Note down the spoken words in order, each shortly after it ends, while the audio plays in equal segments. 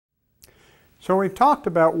So we've talked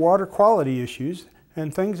about water quality issues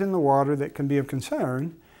and things in the water that can be of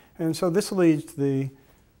concern. And so this leads to the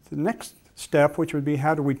next step, which would be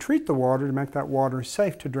how do we treat the water to make that water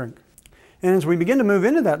safe to drink. And as we begin to move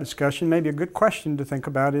into that discussion, maybe a good question to think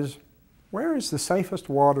about is, where is the safest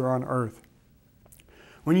water on Earth?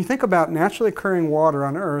 When you think about naturally occurring water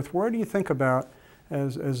on Earth, where do you think about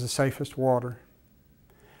as the safest water?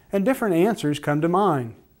 And different answers come to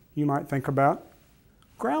mind. You might think about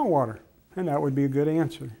groundwater, and that would be a good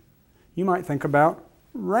answer. You might think about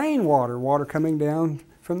rainwater, water coming down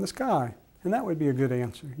from the sky, and that would be a good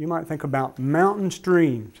answer. You might think about mountain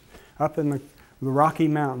streams up in the Rocky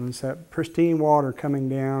Mountains, that pristine water coming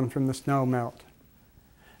down from the snow melt.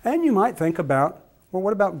 And you might think about, well,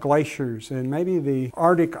 what about glaciers and maybe the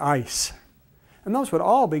Arctic ice? And those would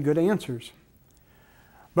all be good answers.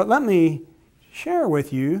 But let me share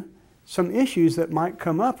with you some issues that might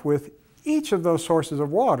come up with each of those sources of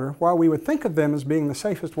water. While we would think of them as being the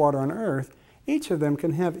safest water on Earth, each of them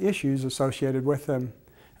can have issues associated with them.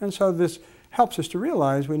 And so this helps us to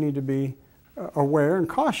realize we need to be aware and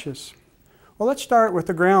cautious. Well, let's start with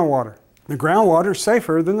the groundwater. The groundwater is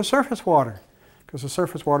safer than the surface water because the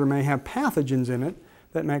surface water may have pathogens in it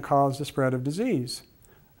that may cause the spread of disease.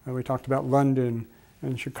 We talked about London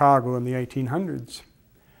and Chicago in the 1800s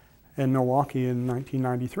and Milwaukee in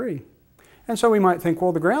 1993. And so we might think,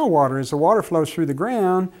 well, the groundwater, as the water flows through the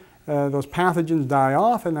ground, those pathogens die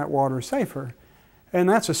off and that water is safer. And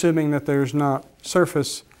that's assuming that there's not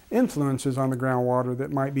surface influences on the groundwater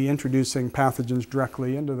that might be introducing pathogens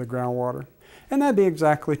directly into the groundwater. And that'd be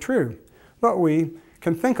exactly true. But we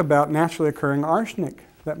can think about naturally occurring arsenic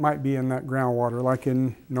that might be in that groundwater, like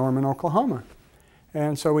in Norman, Oklahoma.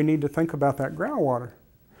 And so we need to think about that groundwater.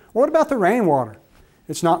 What about the rainwater?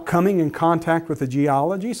 It's not coming in contact with the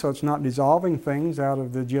geology, so it's not dissolving things out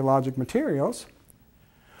of the geologic materials.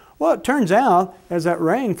 Well, it turns out, as that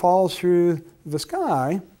rain falls through the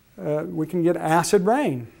sky, we can get acid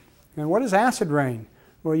rain. And what is acid rain?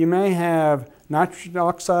 Well, you may have nitrogen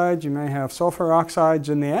oxides, you may have sulfur oxides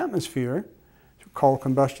in the atmosphere, through coal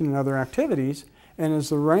combustion and other activities, and as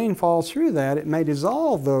the rain falls through that, it may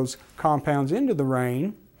dissolve those compounds into the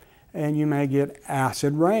rain, and you may get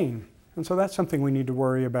acid rain. And so that's something we need to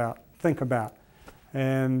worry about, think about.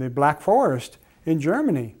 And the Black Forest in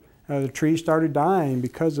Germany, the trees started dying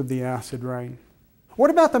because of the acid rain. What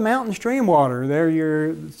about the mountain stream water? There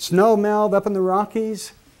your snow melt up in the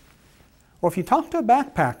Rockies. Well, if you talk to a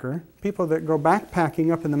backpacker, people that go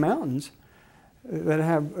backpacking up in the mountains that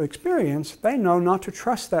have experience, they know not to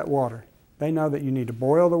trust that water. They know that you need to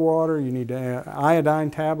boil the water, you need to add iodine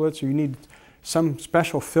tablets, or you need some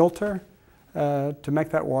special filter to make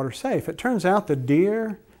that water safe. It turns out the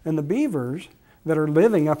deer and the beavers that are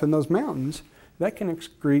living up in those mountains, they can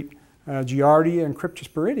excrete Giardia and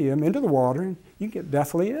Cryptosporidium into the water, and you get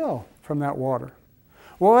deathly ill from that water.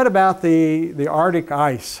 Well, what about the Arctic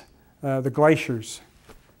ice, the glaciers?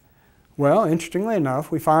 Well, interestingly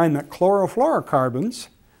enough, we find that chlorofluorocarbons,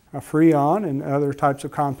 freon and other types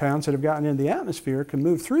of compounds that have gotten into the atmosphere can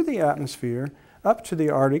move through the atmosphere up to the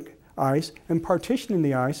Arctic ice and partition in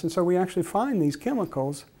the ice, and so we actually find these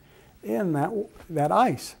chemicals in that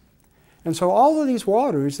ice. And so all of these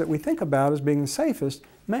waters that we think about as being the safest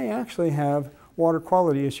may actually have water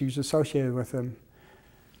quality issues associated with them.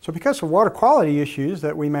 So because of water quality issues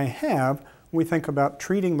that we may have, we think about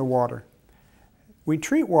treating the water. We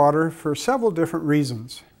treat water for several different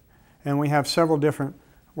reasons, and we have several different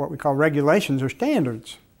what we call regulations or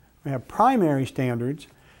standards. We have primary standards,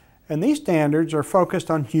 and these standards are focused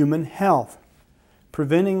on human health,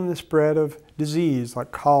 preventing the spread of disease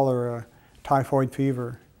like cholera, typhoid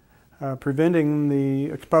fever, preventing the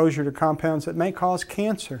exposure to compounds that may cause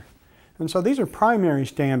cancer. And so these are primary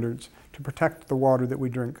standards to protect the water that we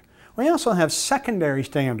drink. We also have secondary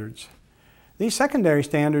standards. These secondary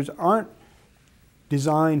standards aren't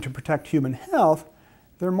designed to protect human health,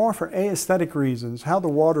 they're more for aesthetic reasons, how the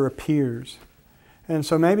water appears. And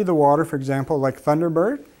so maybe the water, for example, like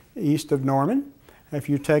Thunderbird, east of Norman, if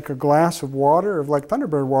you take a glass of water, of like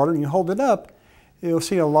Thunderbird water, and you hold it up, you'll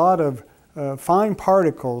see a lot of fine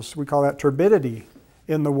particles, we call that turbidity,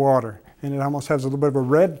 in the water. And it almost has a little bit of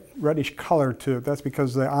a reddish color to it. That's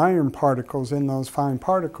because the iron particles in those fine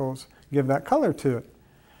particles give that color to it.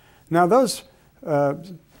 Now those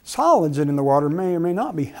solids in the water may or may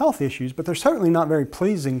not be health issues, but they're certainly not very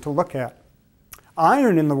pleasing to look at.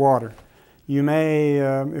 Iron in the water. You may,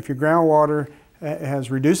 if your groundwater has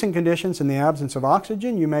reducing conditions in the absence of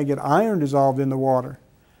oxygen, you may get iron dissolved in the water.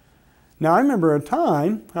 Now I remember a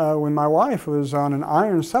time when my wife was on an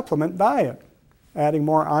iron supplement diet, adding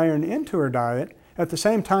more iron into her diet, At the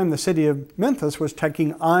same time, the city of Memphis was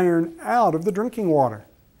taking iron out of the drinking water.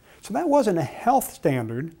 So that wasn't a health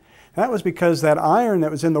standard. That was because that iron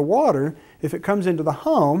that was in the water, if it comes into the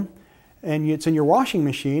home and it's in your washing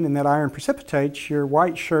machine and that iron precipitates, your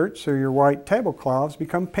white shirts or your white tablecloths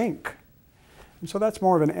become pink. And so that's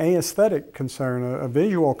more of an aesthetic concern, a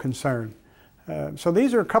visual concern. So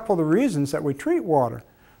these are a couple of the reasons that we treat water.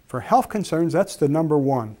 For health concerns, that's the number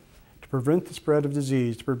one, to prevent the spread of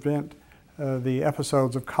disease, to prevent the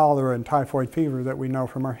episodes of cholera and typhoid fever that we know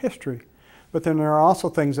from our history. But then there are also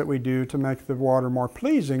things that we do to make the water more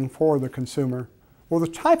pleasing for the consumer. Well, the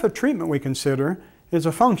type of treatment we consider is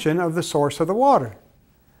a function of the source of the water.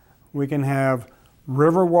 We can have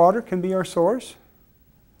river water can be our source.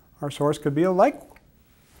 Our source could be a lake,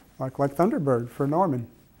 like Lake Thunderbird for Norman.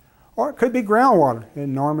 Or it could be groundwater.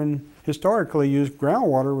 And Norman historically used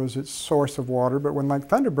groundwater was its source of water, but when Lake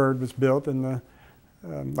Thunderbird was built in the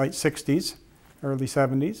late 60s, early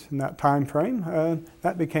 70s, in that time frame,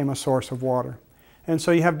 that became a source of water. And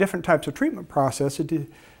so you have different types of treatment processes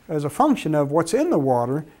as a function of what's in the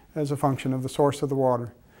water, as a function of the source of the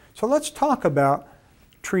water. So let's talk about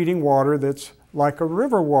treating water that's like a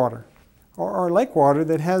river water or lake water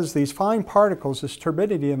that has these fine particles, this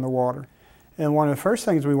turbidity in the water. And one of the first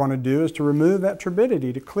things we want to do is to remove that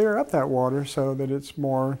turbidity, to clear up that water so that it's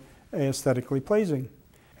more aesthetically pleasing.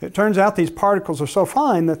 It turns out these particles are so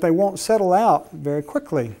fine that they won't settle out very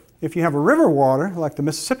quickly. If you have a river water, like the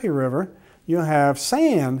Mississippi River, you'll have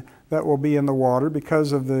sand that will be in the water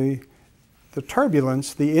because of the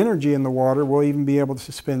turbulence, the energy in the water will even be able to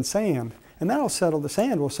suspend sand. And that'll settle, the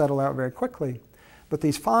sand will settle out very quickly. But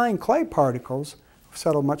these fine clay particles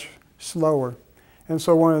settle much slower. And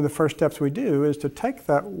so one of the first steps we do is to take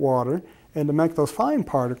that water and to make those fine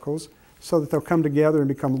particles so that they'll come together and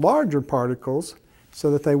become larger particles so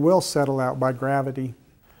that they will settle out by gravity.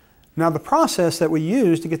 Now the process that we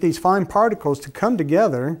use to get these fine particles to come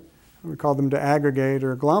together, we call them to aggregate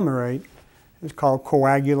or agglomerate, is called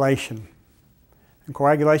coagulation. And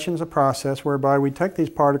coagulation is a process whereby we take these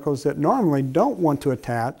particles that normally don't want to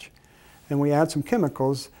attach and we add some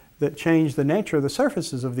chemicals that change the nature of the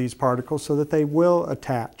surfaces of these particles so that they will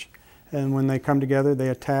attach. And when they come together, they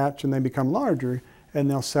attach and they become larger and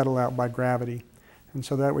they'll settle out by gravity. And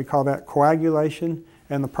so that we call that coagulation,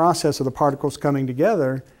 and the process of the particles coming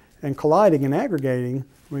together and colliding and aggregating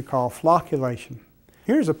we call flocculation.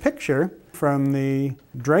 Here's a picture from the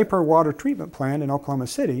Draper Water Treatment Plant in Oklahoma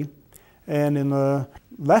City. And in the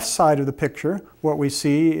left side of the picture, what we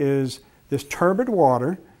see is this turbid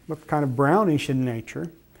water, look kind of brownish in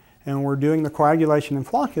nature. And we're doing the coagulation and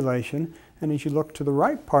flocculation. And as you look to the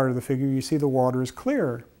right part of the figure, you see the water is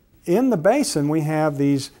clearer. In the basin, we have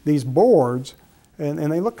these boards, and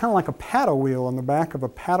they look kind of like a paddle wheel on the back of a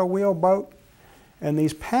paddle wheel boat. And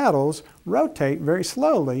these paddles rotate very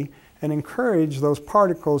slowly and encourage those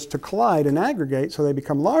particles to collide and aggregate so they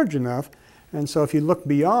become large enough. And so if you look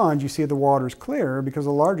beyond, you see the water's clearer because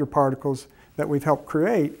the larger particles that we've helped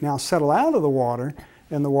create now settle out of the water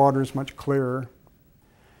and the water is much clearer.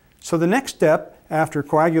 So the next step after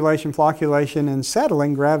coagulation, flocculation, and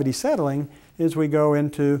settling, gravity settling, is we go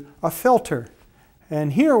into a filter.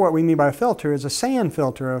 And here what we mean by a filter is a sand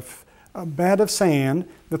filter, a bed of sand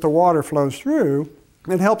that the water flows through.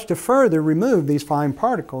 It helps to further remove these fine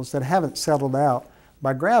particles that haven't settled out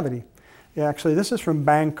by gravity. Actually, this is from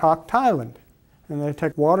Bangkok, Thailand. And they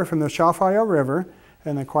take water from the Chao Phraya River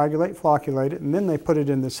and they coagulate, flocculate it, and then they put it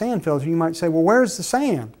in the sand filter. You might say, well, where's the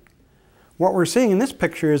sand? What we're seeing in this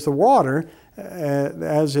picture is the water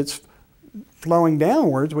as it's flowing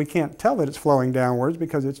downwards. We can't tell that it's flowing downwards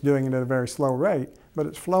because it's doing it at a very slow rate, but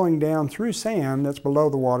it's flowing down through sand that's below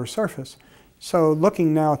the water surface. So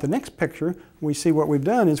looking now at the next picture, we see what we've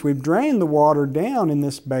done is we've drained the water down in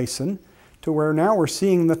this basin to where now we're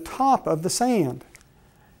seeing the top of the sand.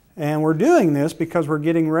 And we're doing this because we're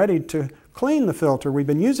getting ready to clean the filter. We've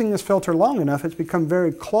been using this filter long enough, it's become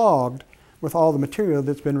very clogged with all the material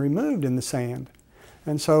that's been removed in the sand.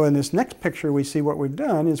 And so in this next picture we see what we've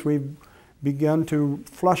done is we've begun to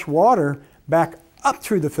flush water back up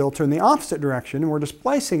through the filter in the opposite direction, and we're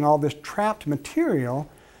displacing all this trapped material,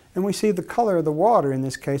 and we see the color of the water in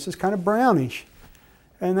this case is kind of brownish.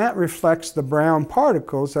 And that reflects the brown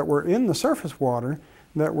particles that were in the surface water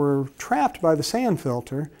that were trapped by the sand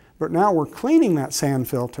filter, but now we're cleaning that sand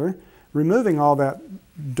filter, removing all that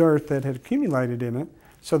dirt that had accumulated in it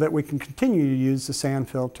so that we can continue to use the sand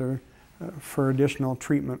filter for additional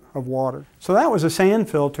treatment of water. So that was a sand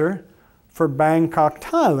filter for Bangkok,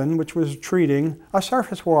 Thailand, which was treating a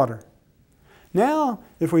surface water. Now,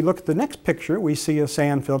 if we look at the next picture, we see a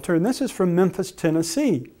sand filter, and this is from Memphis,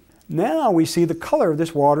 Tennessee. Now we see the color of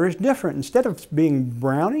this water is different. Instead of being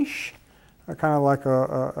brownish, kind of like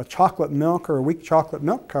a chocolate milk or a weak chocolate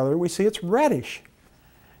milk color, we see it's reddish.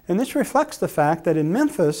 And this reflects the fact that in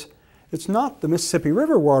Memphis, it's not the Mississippi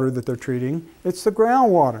River water that they're treating, it's the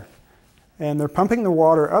groundwater. And they're pumping the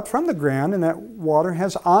water up from the ground, and that water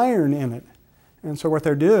has iron in it. And so what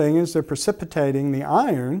they're doing is they're precipitating the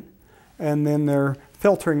iron, and then they're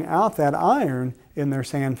filtering out that iron in their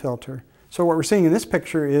sand filter. So what we're seeing in this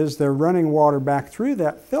picture is they're running water back through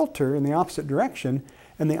that filter in the opposite direction,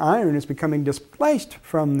 and the iron is becoming displaced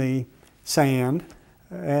from the sand,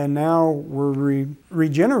 and now we're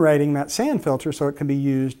regenerating that sand filter so it can be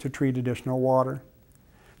used to treat additional water.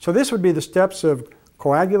 So this would be the steps of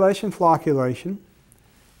coagulation, flocculation,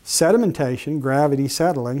 sedimentation, gravity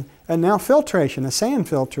settling, and now filtration, a sand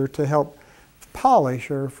filter to help polish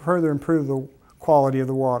or further improve the quality of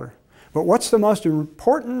the water. But what's the most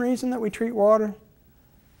important reason that we treat water?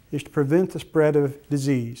 Is to prevent the spread of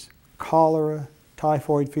disease, cholera,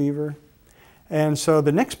 typhoid fever. And so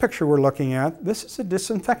the next picture we're looking at, this is a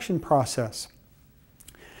disinfection process.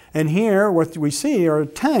 And here what we see are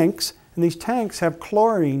tanks, and these tanks have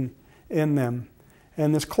chlorine in them.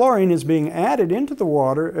 And this chlorine is being added into the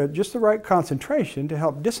water at just the right concentration to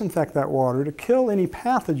help disinfect that water, to kill any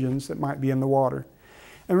pathogens that might be in the water.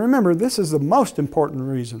 And remember, this is the most important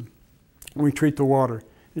reason we treat the water,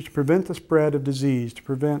 is to prevent the spread of disease, to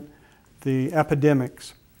prevent the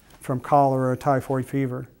epidemics from cholera or typhoid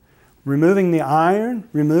fever. Removing the iron,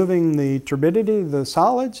 removing the turbidity of the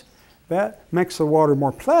solids, that makes the water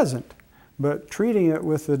more pleasant. But treating it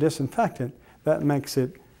with the disinfectant, that makes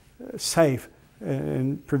it safe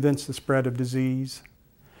and prevents the spread of disease.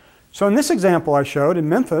 So in this example I showed in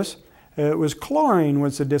Memphis, it was chlorine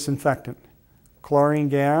was the disinfectant. Chlorine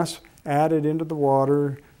gas added into the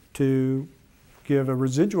water to give a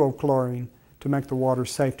residual chlorine to make the water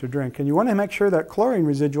safe to drink. And you want to make sure that chlorine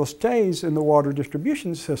residual stays in the water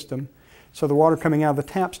distribution system, so the water coming out of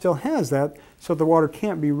the tap still has that, so the water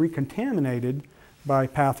can't be recontaminated by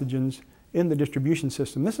pathogens in the distribution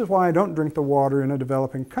system. This is why I don't drink the water in a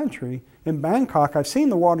developing country. In Bangkok, I've seen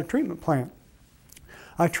the water treatment plant.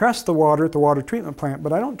 I trust the water at the water treatment plant,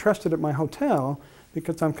 but I don't trust it at my hotel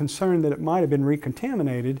because I'm concerned that it might have been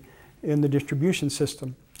recontaminated in the distribution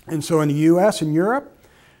system. And so in the US and Europe,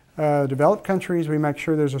 developed countries, we make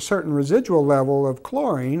sure there's a certain residual level of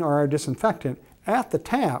chlorine or our disinfectant at the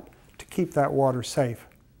tap to keep that water safe.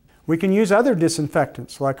 We can use other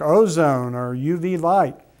disinfectants like ozone or UV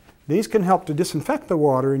light. These can help to disinfect the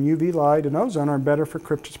water, and UV light and ozone are better for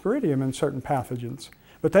cryptosporidium and certain pathogens.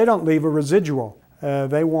 But they don't leave a residual.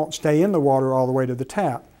 They won't stay in the water all the way to the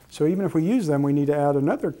tap. So even if we use them, we need to add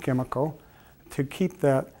another chemical to keep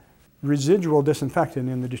that residual disinfectant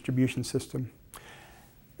in the distribution system.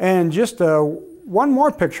 And just one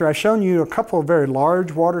more picture. I've shown you a couple of very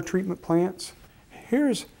large water treatment plants.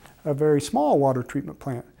 Here's a very small water treatment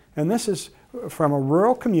plant. And this is from a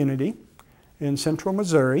rural community in central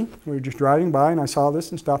Missouri. We were just driving by and I saw this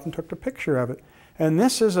and stopped and took a picture of it. And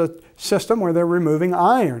this is a system where they're removing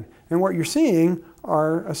iron. And what you're seeing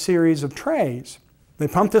are a series of trays. They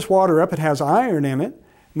pump this water up, it has iron in it,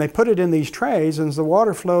 and they put it in these trays, and as the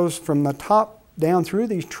water flows from the top down through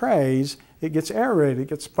these trays, it gets aerated, it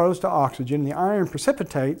gets exposed to oxygen, the iron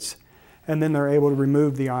precipitates, and then they're able to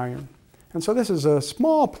remove the iron. And so this is a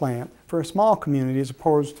small plant for a small community as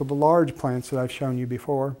opposed to the large plants that I've shown you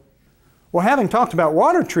before. Well, having talked about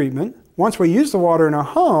water treatment, once we use the water in our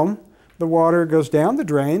home, the water goes down the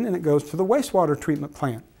drain and it goes to the wastewater treatment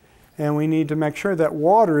plant. And we need to make sure that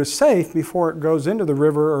water is safe before it goes into the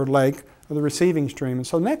river or lake or the receiving stream. And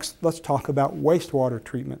so next, let's talk about wastewater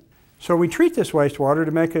treatment. So we treat this wastewater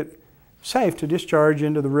to make it safe to discharge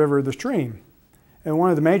into the river or the stream. And one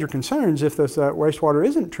of the major concerns, if that wastewater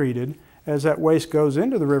isn't treated, as that waste goes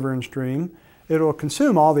into the river and stream, it'll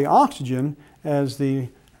consume all the oxygen as the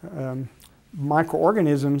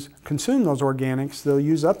microorganisms consume those organics. They'll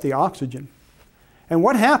use up the oxygen. And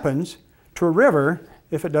what happens to a river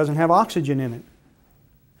if it doesn't have oxygen in it?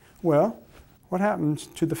 Well, what happens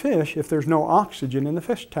to the fish if there's no oxygen in the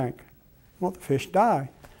fish tank? Well, the fish die.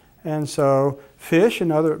 And so fish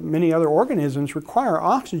and many other organisms require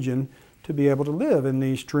oxygen to be able to live in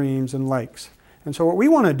these streams and lakes. And so what we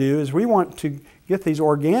want to do is we want to get these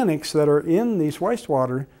organics that are in these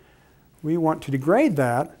wastewater, we want to degrade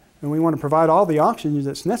that, and we want to provide all the oxygen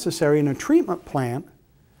that's necessary in a treatment plant,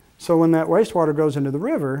 so when that wastewater goes into the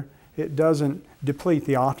river, it doesn't deplete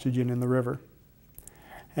the oxygen in the river.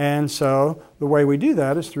 And so the way we do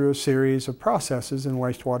that is through a series of processes in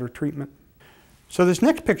wastewater treatment. So this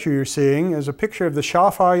next picture you're seeing is a picture of the Chao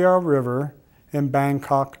Phraya River in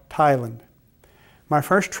Bangkok, Thailand. My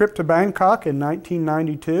first trip to Bangkok in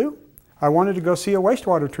 1992, I wanted to go see a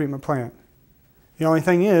wastewater treatment plant. The only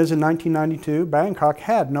thing is, in 1992, Bangkok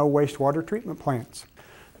had no wastewater treatment plants.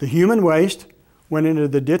 The human waste went into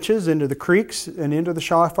the ditches, into the creeks, and into the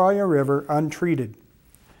Chamberlain River untreated.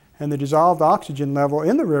 And the dissolved oxygen level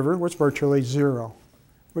in the river was virtually zero,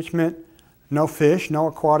 which meant no fish, no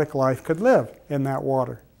aquatic life could live in that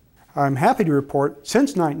water. I'm happy to report,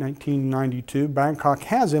 since 1992, Bangkok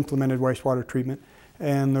has implemented wastewater treatment,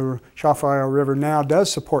 and the Chamberlain River now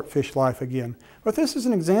does support fish life again. But this is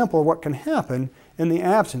an example of what can happen in the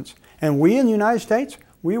absence. And we in the United States,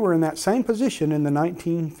 we were in that same position in the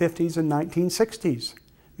 1950s and 1960s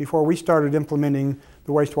before we started implementing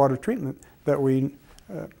the wastewater treatment that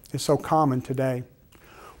is so common today.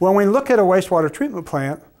 When we look at a wastewater treatment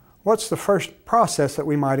plant, what's the first process that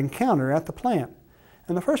we might encounter at the plant?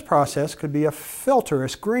 And the first process could be a filter, a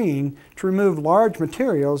screen, to remove large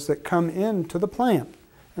materials that come into the plant.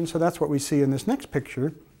 And so that's what we see in this next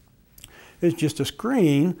picture. It's just a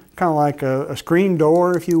screen, kind of like a screen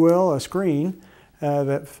door, if you will, a screen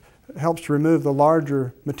that helps to remove the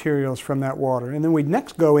larger materials from that water. And then we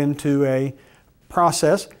next go into a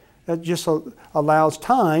process that just allows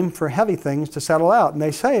time for heavy things to settle out. And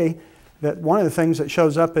they say that one of the things that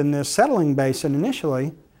shows up in this settling basin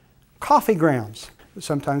initially, coffee grounds.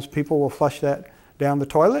 Sometimes people will flush that down the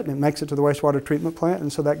toilet and it makes it to the wastewater treatment plant,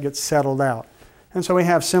 and so that gets settled out. And so we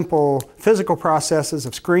have simple physical processes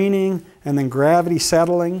of screening and then gravity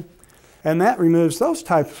settling, and that removes those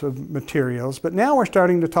types of materials. But now we're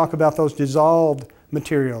starting to talk about those dissolved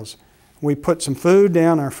materials. We put some food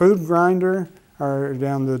down our food grinder or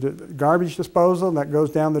down the garbage disposal, that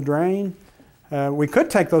goes down the drain. We could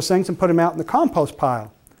take those things and put them out in the compost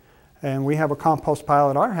pile. And we have a compost pile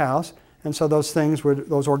at our house, and so those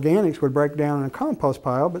organics would break down in a compost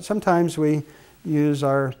pile, but sometimes we use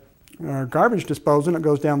our garbage disposal and it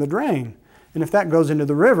goes down the drain. And if that goes into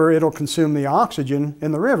the river, it'll consume the oxygen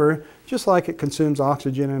in the river, just like it consumes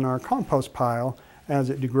oxygen in our compost pile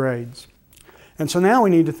as it degrades. And so now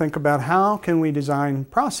we need to think about how can we design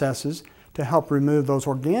processes to help remove those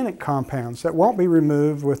organic compounds that won't be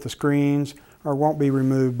removed with the screens or won't be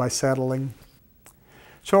removed by settling.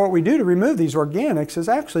 So what we do to remove these organics is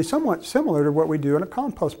actually somewhat similar to what we do in a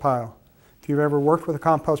compost pile. If you've ever worked with a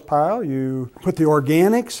compost pile, you put the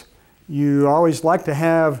organics. You always like to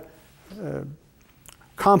have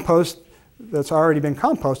compost that's already been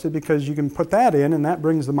composted, because you can put that in and that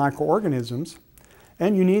brings the microorganisms.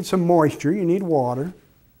 And you need some moisture, you need water.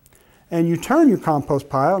 And you turn your compost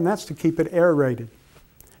pile, and that's to keep it aerated.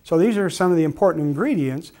 So these are some of the important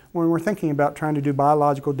ingredients when we're thinking about trying to do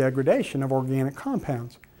biological degradation of organic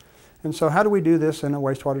compounds. And so how do we do this in a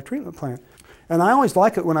wastewater treatment plant? And I always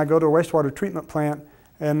like it when I go to a wastewater treatment plant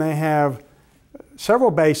and they have several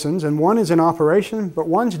basins, and one is in operation, but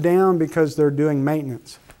one's down because they're doing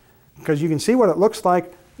maintenance. Because you can see what it looks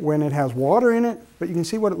like when it has water in it, but you can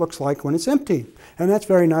see what it looks like when it's empty. And that's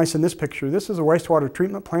very nice in this picture. This is a wastewater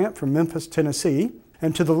treatment plant from Memphis, Tennessee.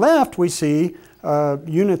 And to the left, we see a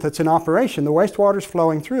unit that's in operation. The wastewater's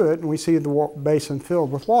flowing through it, and we see the basin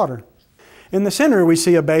filled with water. In the center, we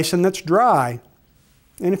see a basin that's dry.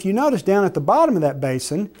 And if you notice down at the bottom of that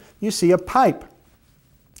basin, you see a pipe.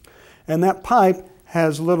 And that pipe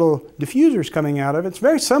has little diffusers coming out of it. It's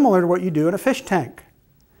very similar to what you do in a fish tank.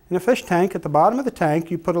 In a fish tank, at the bottom of the tank,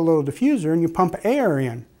 you put a little diffuser and you pump air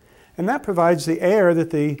in. And that provides the air that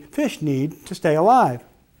the fish need to stay alive.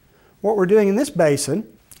 What we're doing in this basin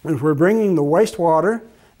is we're bringing the wastewater,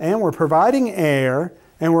 and we're providing air,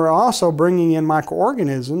 and we're also bringing in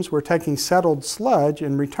microorganisms. We're taking settled sludge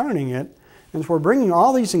and returning it. And so we're bringing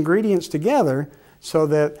all these ingredients together so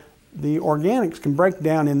that the organics can break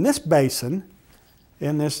down in this basin,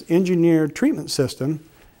 in this engineered treatment system,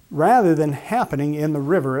 rather than happening in the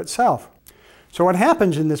river itself. So what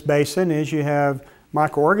happens in this basin is you have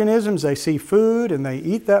microorganisms, they see food and they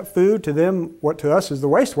eat that food. To them, what to us is the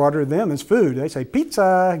wastewater, to them is food. They say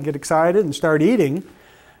pizza, get excited and start eating,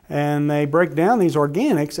 and they break down these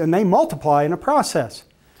organics and they multiply in a process.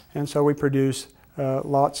 And so we produce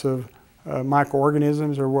lots of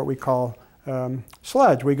microorganisms, or what we call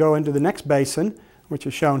sludge. We go into the next basin, which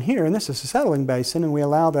is shown here, and this is a settling basin, and we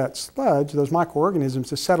allow that sludge, those microorganisms,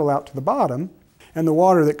 to settle out to the bottom, and the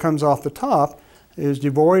water that comes off the top is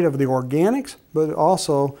devoid of the organics, but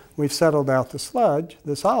also we've settled out the sludge,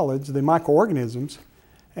 the solids, the microorganisms,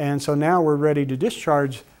 and so now we're ready to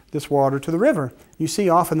discharge this water to the river. You see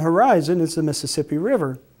off on the horizon is the Mississippi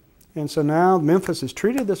River, and so now Memphis has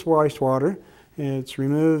treated this wastewater. It's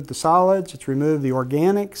removed the solids, it's removed the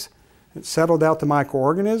organics, it's settled out the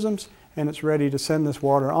microorganisms, and it's ready to send this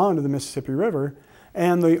water on to the Mississippi River.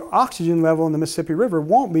 And the oxygen level in the Mississippi River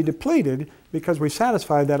won't be depleted because we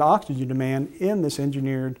satisfied that oxygen demand in this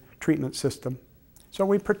engineered treatment system. So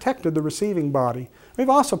we protected the receiving body. We've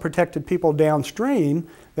also protected people downstream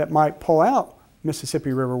that might pull out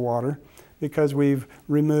Mississippi River water because we've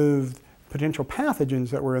removed potential pathogens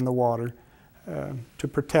that were in the water to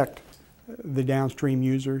protect the downstream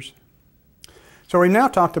users. So we now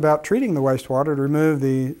talked about treating the wastewater to remove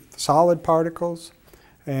the solid particles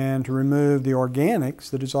and to remove the organics,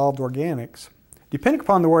 the dissolved organics. Depending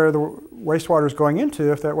upon where the wastewater is going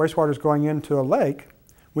into, if that wastewater is going into a lake,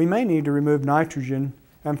 we may need to remove nitrogen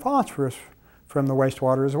and phosphorus from the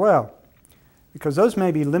wastewater as well, because those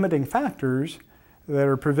may be limiting factors that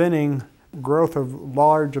are preventing growth of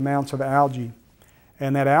large amounts of algae.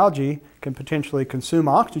 And that algae can potentially consume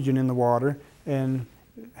oxygen in the water and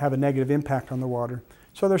have a negative impact on the water.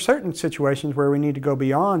 So there are certain situations where we need to go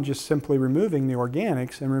beyond just simply removing the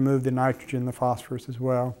organics and remove the nitrogen, the phosphorus as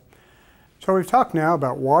well. So we've talked now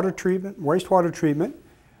about water treatment, wastewater treatment,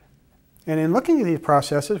 and in looking at these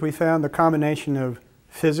processes, we found the combination of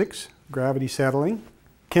physics, gravity settling,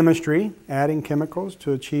 chemistry, adding chemicals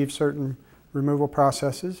to achieve certain removal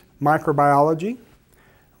processes, microbiology,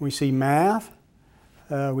 we see math,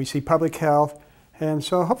 we see public health, and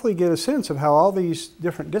so hopefully get a sense of how all these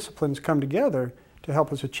different disciplines come together to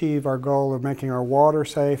help us achieve our goal of making our water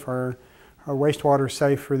safe, our wastewater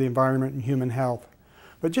safe for the environment and human health.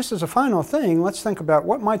 But just as a final thing, let's think about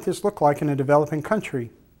what might this look like in a developing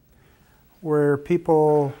country where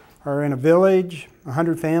people are in a village,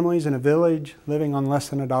 100 families in a village living on less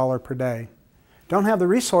than $1 per day. Don't have the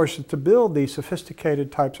resources to build these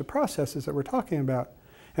sophisticated types of processes that we're talking about.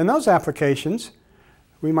 In those applications,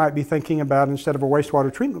 we might be thinking about, instead of a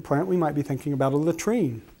wastewater treatment plant, we might be thinking about a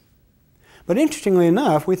latrine. But interestingly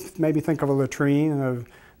enough, we maybe think of a latrine of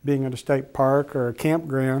being at a state park or a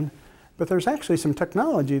campground, but there's actually some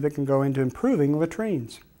technology that can go into improving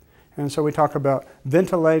latrines. And so we talk about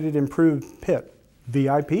ventilated improved pit,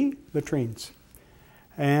 VIP latrines.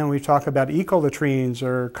 And we talk about eco-latrines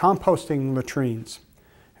or composting latrines.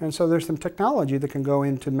 And so there's some technology that can go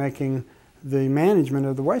into making the management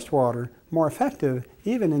of the wastewater more effective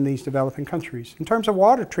even in these developing countries. In terms of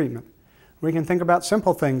water treatment, we can think about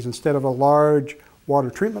simple things. Instead of a large water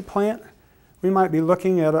treatment plant, we might be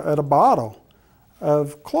looking at a bottle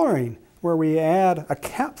of chlorine where we add a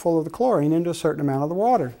capful of the chlorine into a certain amount of the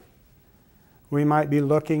water. We might be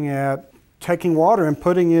looking at taking water and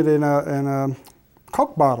putting it in a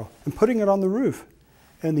Coke bottle and putting it on the roof.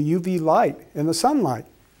 And the UV light and the sunlight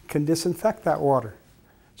can disinfect that water.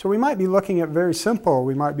 So we might be looking at very simple,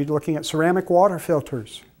 we might be looking at ceramic water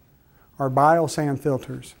filters or biosand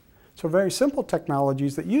filters. So very simple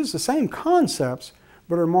technologies that use the same concepts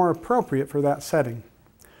but are more appropriate for that setting.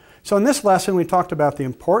 So in this lesson we talked about the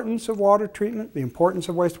importance of water treatment, the importance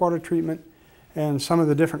of wastewater treatment, and some of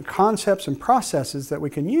the different concepts and processes that we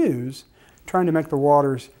can use trying to make the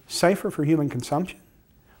waters safer for human consumption,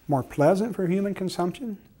 more pleasant for human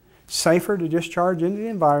consumption, safer to discharge into the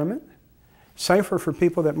environment, safer for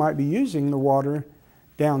people that might be using the water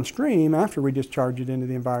downstream after we discharge it into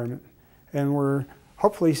the environment. And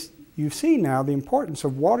hopefully you've seen now the importance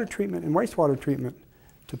of water treatment and wastewater treatment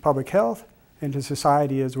to public health and to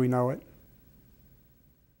society as we know it.